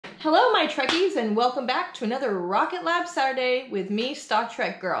Hello, my Trekkies, and welcome back to another Rocket Lab Saturday with me, Stock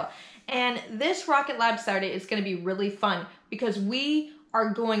Trek Girl. And this Rocket Lab Saturday is going to be really fun because we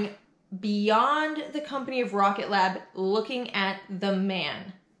are going beyond the company of Rocket Lab, looking at the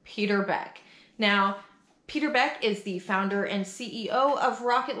man, Peter Beck. Now, Peter Beck is the founder and CEO of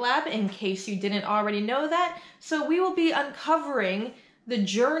Rocket Lab, in case you didn't already know that. So we will be uncovering the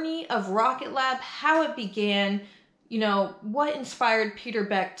journey of Rocket Lab, how it began, you know, what inspired Peter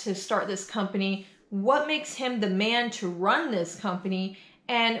Beck to start this company, what makes him the man to run this company,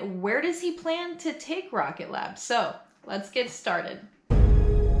 and where does he plan to take Rocket Lab? So let's get started.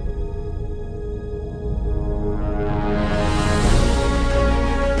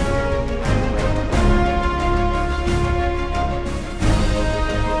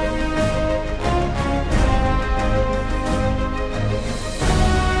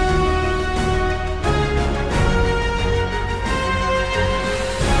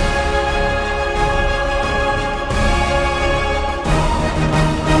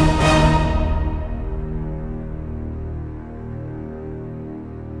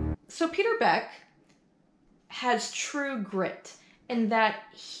 So Peter Beck has true grit in that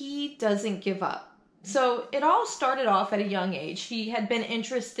he doesn't give up. So it all started off at a young age. He had been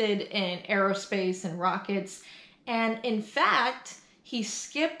interested in aerospace and rockets, and in fact, he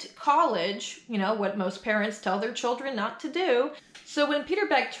skipped college, you know, what most parents tell their children not to do. So when Peter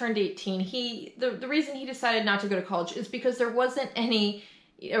Beck turned 18, the reason he decided not to go to college is because there wasn't any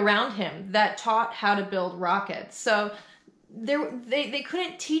around him that taught how to build rockets. So they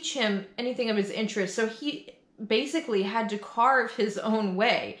couldn't teach him anything of his interest, so he basically had to carve his own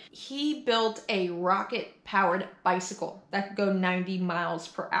way. He built a rocket-powered bicycle that could go 90 miles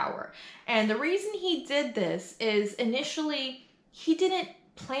per hour. And the reason he did this is initially he didn't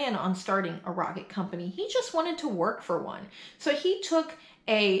plan on starting a rocket company. He just wanted to work for one. So he took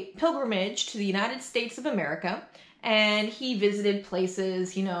a pilgrimage to the United States of America, and he visited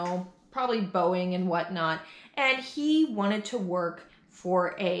places, you know, probably Boeing and whatnot, and he wanted to work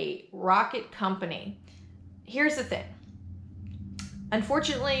for a rocket company. Here's the thing.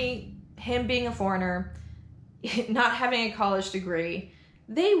 Unfortunately, him being a foreigner, not having a college degree,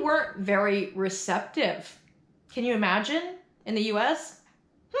 they weren't very receptive. Can you imagine in the US?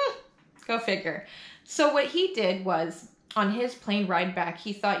 Go figure. So what he did was, on his plane ride back,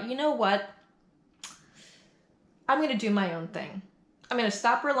 he thought, you know what? I'm going to do my own thing. I'm going to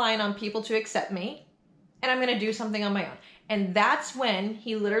stop relying on people to accept me, and I'm going to do something on my own. And that's when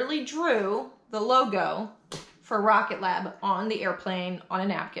he literally drew the logo for Rocket Lab on the airplane on a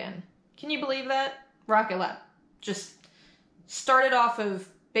napkin. Can you believe that? Rocket Lab just started off of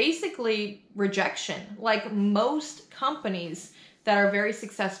basically rejection, like most companies that are very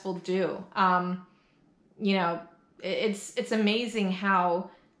successful do. You know, it's amazing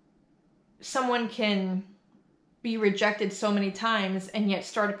how someone can be rejected so many times and yet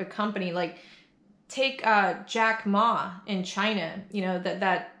start up a company. Like, take Jack Ma in China, you know,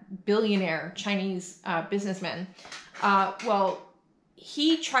 that billionaire Chinese businessman. Well,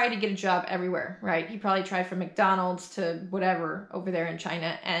 he tried to get a job everywhere, right? He probably tried from McDonald's to whatever over there in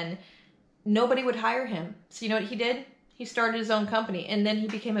China, and nobody would hire him. So you know what he did? He started his own company, and then he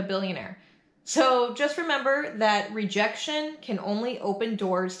became a billionaire. So just remember that rejection can only open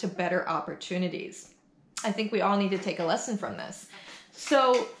doors to better opportunities. I think we all need to take a lesson from this.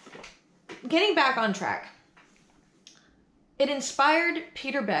 So getting back on track, it inspired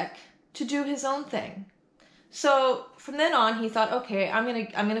Peter Beck to do his own thing. So from then on, he thought, okay, I'm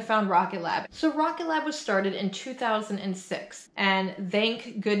gonna found Rocket Lab. So Rocket Lab was started in 2006, and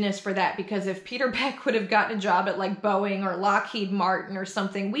thank goodness for that, because if Peter Beck would have gotten a job at like Boeing or Lockheed Martin or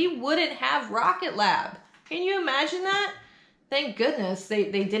something, we wouldn't have Rocket Lab. Can you imagine that? Thank goodness they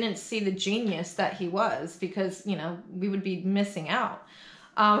didn't see the genius that he was, because, you know, we would be missing out.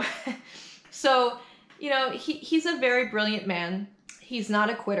 So, you know, he's a very brilliant man. He's not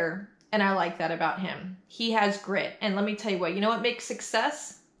a quitter, and I like that about him. He has grit. And let me tell you what, you know what makes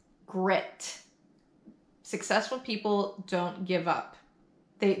success? Grit. Successful people don't give up.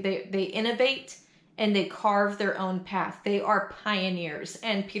 They innovate, and they carve their own path. They are pioneers,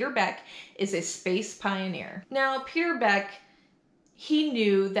 and Peter Beck is a space pioneer. Now, Peter Beck, he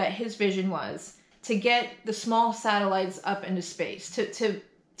knew that his vision was to get the small satellites up into space, to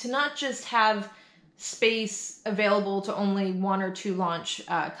not just have space available to only one or two launch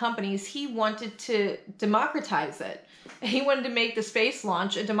companies. He wanted to democratize it. He wanted to make the space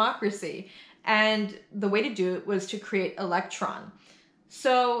launch a democracy. And the way to do it was to create Electron.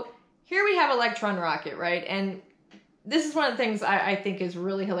 So here we have Electron rocket, right? And this is one of the things I think is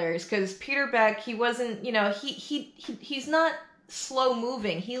really hilarious, because Peter Beck, he wasn't, you know, he's not slow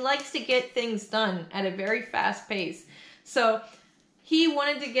moving. He likes to get things done at a very fast pace. So he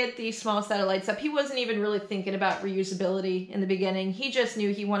wanted to get these small satellites up. He wasn't even really thinking about reusability in the beginning. He just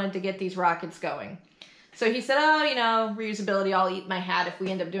knew he wanted to get these rockets going. So he said, oh, you know, reusability, I'll eat my hat if we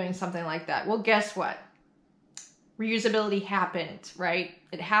end up doing something like that. Well, guess what? Reusability happened, right?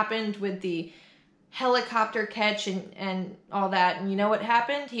 It happened with the helicopter catch and all that. And you know what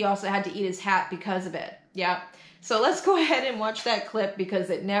happened? He also had to eat his hat because of it. Yeah. So let's go ahead and watch that clip because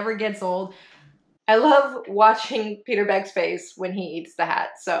it never gets old. I love watching Peter Beck's face when he eats the hat.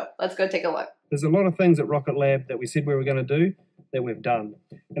 So let's go take a look. There's a lot of things at Rocket Lab that we said we were going to do that we've done.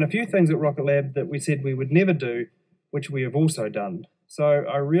 And a few things at Rocket Lab that we said we would never do, which we have also done. So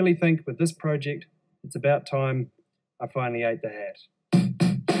I really think with this project, it's about time I finally ate the hat.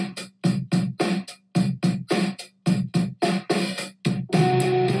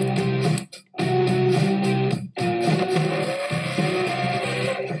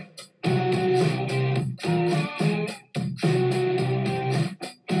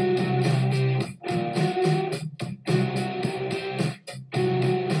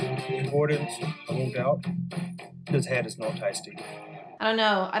 I walked out. This hat is not tasty. I don't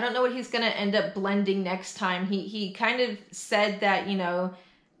know. I don't know what he's going to end up blending next time. He kind of said that, you know,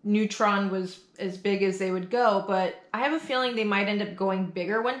 Neutron was as big as they would go, but I have a feeling they might end up going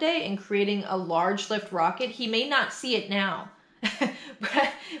bigger one day and creating a large lift rocket. He may not see it now.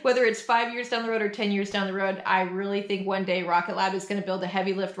 But whether it's 5 years down the road or 10 years down the road, I really think one day Rocket Lab is going to build a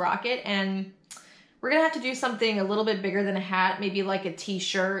heavy lift rocket, and we're going to have to do something a little bit bigger than a hat, maybe like a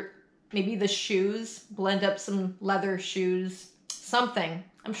t-shirt. Maybe the shoes, blend up some leather shoes, something.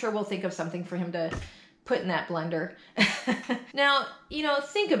 I'm sure we'll think of something for him to put in that blender. Now, you know,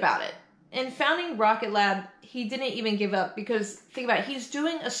 think about it. In founding Rocket Lab, he didn't even give up because, think about it, he's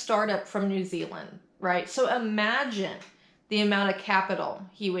doing a startup from New Zealand, right? So imagine the amount of capital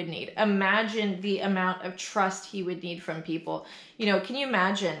he would need. Imagine the amount of trust he would need from people. You know, can you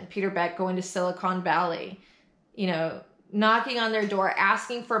imagine Peter Beck going to Silicon Valley, you know, knocking on their door,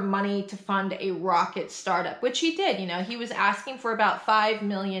 asking for money to fund a rocket startup, which he did. You know, he was asking for about $5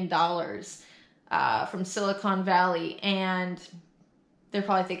 million from Silicon Valley. And they're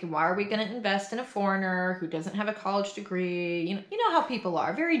probably thinking, why are we going to invest in a foreigner who doesn't have a college degree? You know how people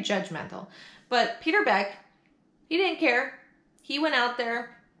are, very judgmental. But Peter Beck, he didn't care. He went out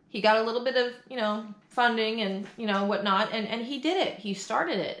there. He got a little bit of, you know, funding and, you know, whatnot. And he did it. He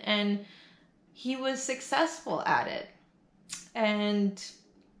started it. And he was successful at it. And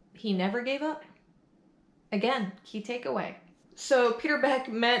he never gave up. Again, key takeaway. So Peter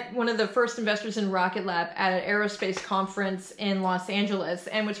Beck met one of the first investors in Rocket Lab at an aerospace conference in Los Angeles.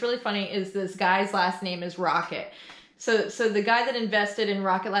 And what's really funny is this guy's last name is Rocket. So the guy that invested in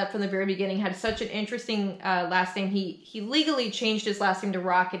Rocket Lab from the very beginning had such an interesting last name. He legally changed his last name to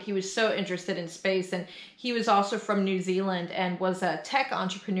Rocket. He was so interested in space. And he was also from New Zealand and was a tech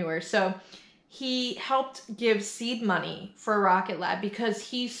entrepreneur. So he helped give seed money for Rocket Lab because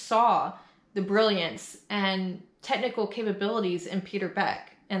he saw the brilliance and technical capabilities in Peter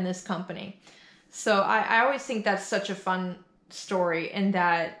Beck and this company. So I always think that's such a fun story, and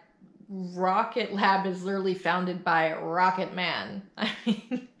that Rocket Lab is literally founded by Rocket Man. I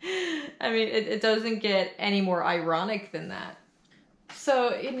mean, it doesn't get any more ironic than that. So,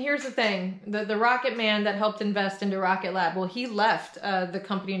 and here's the thing, the Rocket Man that helped invest into Rocket Lab, well, he left the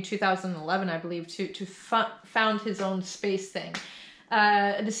company in 2011, I believe, to found his own space thing.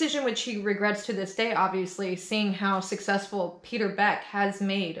 A decision which he regrets to this day, obviously, seeing how successful Peter Beck has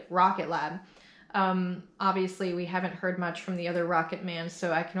made Rocket Lab. Obviously, we haven't heard much from the other Rocket Man,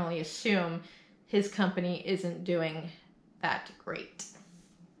 so I can only assume his company isn't doing that great.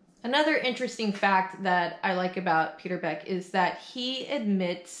 Another interesting fact that I like about Peter Beck is that he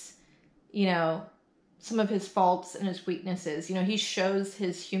admits, you know, some of his faults and his weaknesses. You know, he shows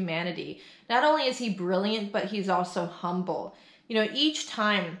his humanity. Not only is he brilliant, but he's also humble. You know, each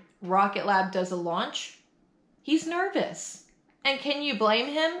time Rocket Lab does a launch, he's nervous. And can you blame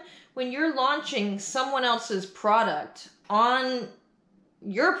him? When you're launching someone else's product on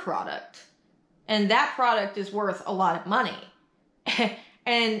your product, and that product is worth a lot of money,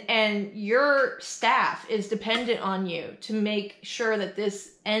 and your staff is dependent on you to make sure that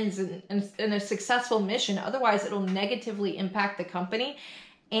this ends in a successful mission. Otherwise, it'll negatively impact the company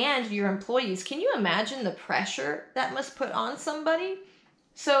and your employees. Can you imagine the pressure that must put on somebody?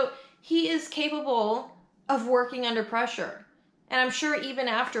 So he is capable of working under pressure. And I'm sure even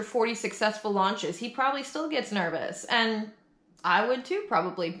after 40 successful launches, he probably still gets nervous. And I would too,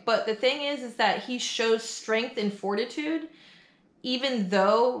 probably. But the thing is that he shows strength and fortitude. Even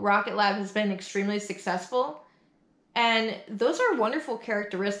though Rocket Lab has been extremely successful, And those are wonderful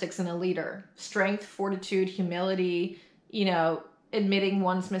characteristics in a leader. Strength, fortitude, humility, admitting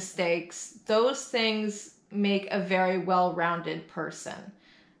one's mistakes. Those things make a very well-rounded person.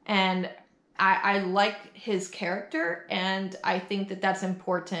 And I like his character, and I think that that's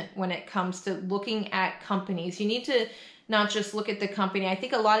important when it comes to looking at companies. You need to not just look at the company. I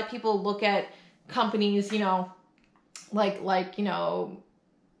think a lot of people look at companies,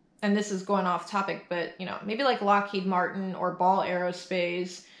 and this is going off topic, but, maybe like Lockheed Martin or Ball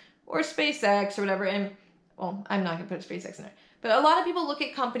Aerospace or SpaceX or whatever. And, well, I'm not going to put SpaceX in there. But a lot of people look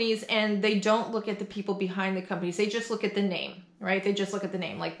at companies and they don't look at the people behind the companies. They just look at the name, right? They just look at the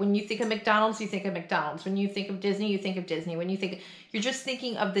name. Like when you think of McDonald's, you think of McDonald's. When you think of Disney, you think of Disney. You're just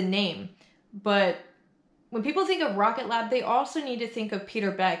thinking of the name. But when people think of Rocket Lab, they also need to think of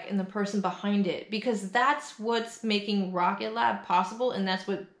Peter Beck and the person behind it, because that's what's making Rocket Lab possible, and that's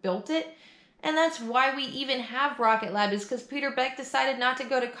what built it. And that's why we even have Rocket Lab, is because Peter Beck decided not to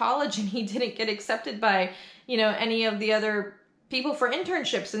go to college and he didn't get accepted by, any of the other people for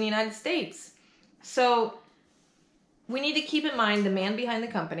internships in the United States. So we need to keep in mind the man behind the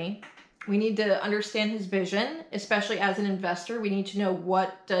company. We need to understand his vision, especially as an investor. We need to know,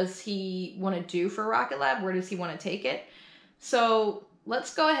 what does he want to do for Rocket Lab? Where does he want to take it? So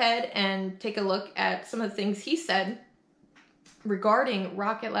let's go ahead and take a look at some of the things he said regarding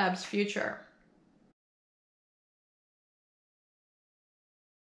Rocket Lab's future.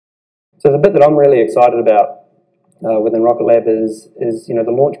 So the bit that I'm really excited about within Rocket Lab is the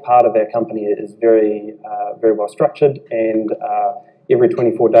launch part of our company is very well structured, and every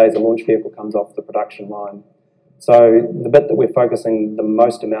 24 days a launch vehicle comes off the production line. So the bit that we're focusing the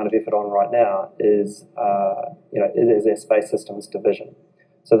most amount of effort on right now is our space systems division.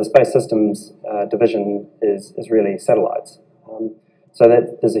 So the space systems division is really satellites. So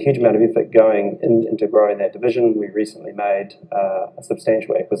there's a huge amount of effort going into growing that division. We recently made a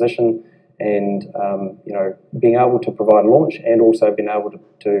substantial acquisition, and being able to provide launch and also being able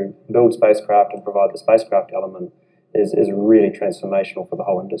to build spacecraft and provide the spacecraft element is really transformational for the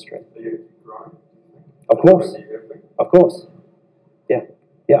whole industry. Are you growing? Of course. Yeah.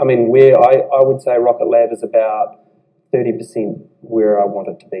 I mean, I would say Rocket Lab is about 30% where I want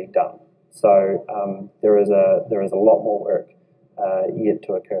it to be done. So there is a lot more work yet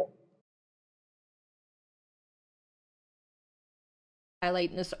to occur.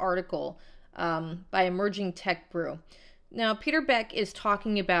 Highlight in this article by Emerging Tech Brew. Now, Peter Beck is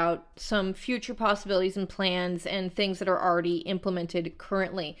talking about some future possibilities and plans and things that are already implemented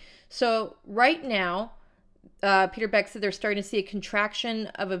currently. So right now, Peter Beck said they're starting to see a contraction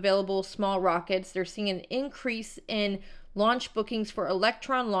of available small rockets. They're seeing an increase in launch bookings for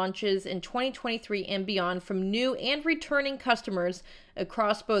Electron launches in 2023 and beyond from new and returning customers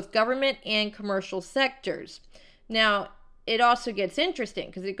across both government and commercial sectors. Now, it also gets interesting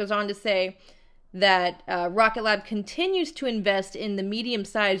because it goes on to say that Rocket Lab continues to invest in the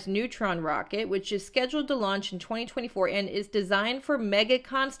medium-sized Neutron rocket, which is scheduled to launch in 2024 and is designed for mega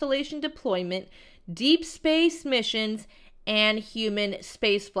constellation deployment, deep space missions, and human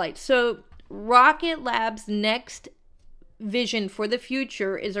spaceflight. So Rocket Lab's next vision for the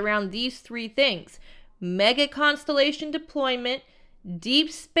future is around these three things: mega constellation deployment, deep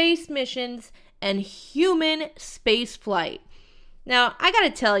space missions, and human spaceflight. Now, I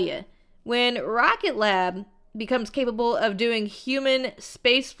gotta tell you, when Rocket Lab becomes capable of doing human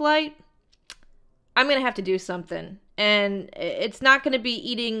spaceflight, I'm gonna have to do something. And it's not gonna be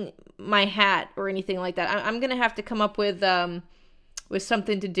eating my hat or anything like that. I'm gonna have to come up with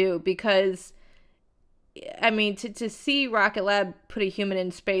something to do, because I mean, to see Rocket Lab put a human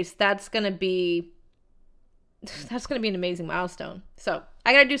in space, that's gonna be an amazing milestone. So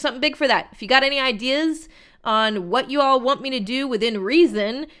I gotta do something big for that. If you got any ideas on what you all want me to do within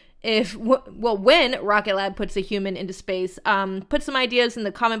reason, when Rocket Lab puts a human into space, put some ideas in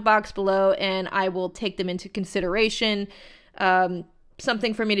the comment box below, and I will take them into consideration.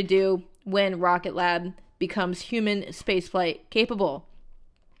 Something for me to do when Rocket Lab becomes human spaceflight capable.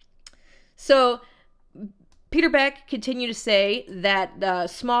 So Peter Beck continued to say that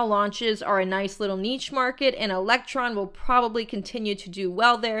small launches are a nice little niche market, and Electron will probably continue to do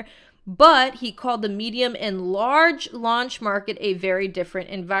well there, but he called the medium and large launch market a very different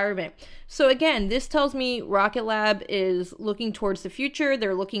environment. So again, this tells me Rocket Lab is looking towards the future.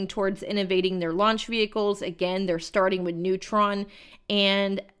 They're looking towards innovating their launch vehicles. Again, they're starting with Neutron,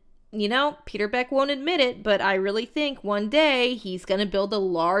 and Peter Beck won't admit it, but I really think one day he's going to build a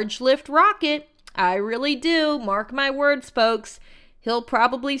large lift rocket. I really do. Mark my words, folks. He'll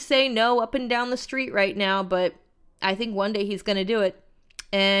probably say no up and down the street right now, but I think one day he's going to do it.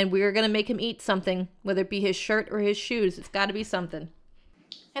 And we're going to make him eat something, whether it be his shirt or his shoes. It's got to be something.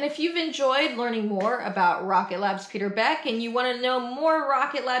 And if you've enjoyed learning more about Rocket Lab's Peter Beck and you want to know more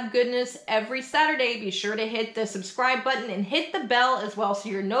Rocket Lab goodness every Saturday, be sure to hit the subscribe button and hit the bell as well so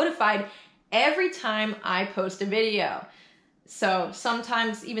you're notified every time I post a video. So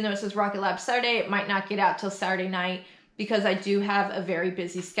sometimes, even though it says Rocket Lab Saturday, it might not get out till Saturday night because I do have a very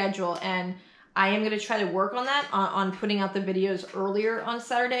busy schedule, and I am going to try to work on that, on putting out the videos earlier on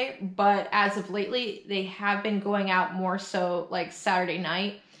Saturday, but as of lately, they have been going out more so like Saturday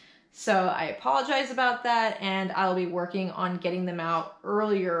night. So I apologize about that, and I'll be working on getting them out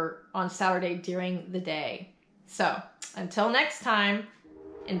earlier on Saturday during the day. So until next time,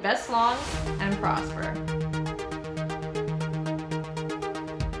 invest long and prosper.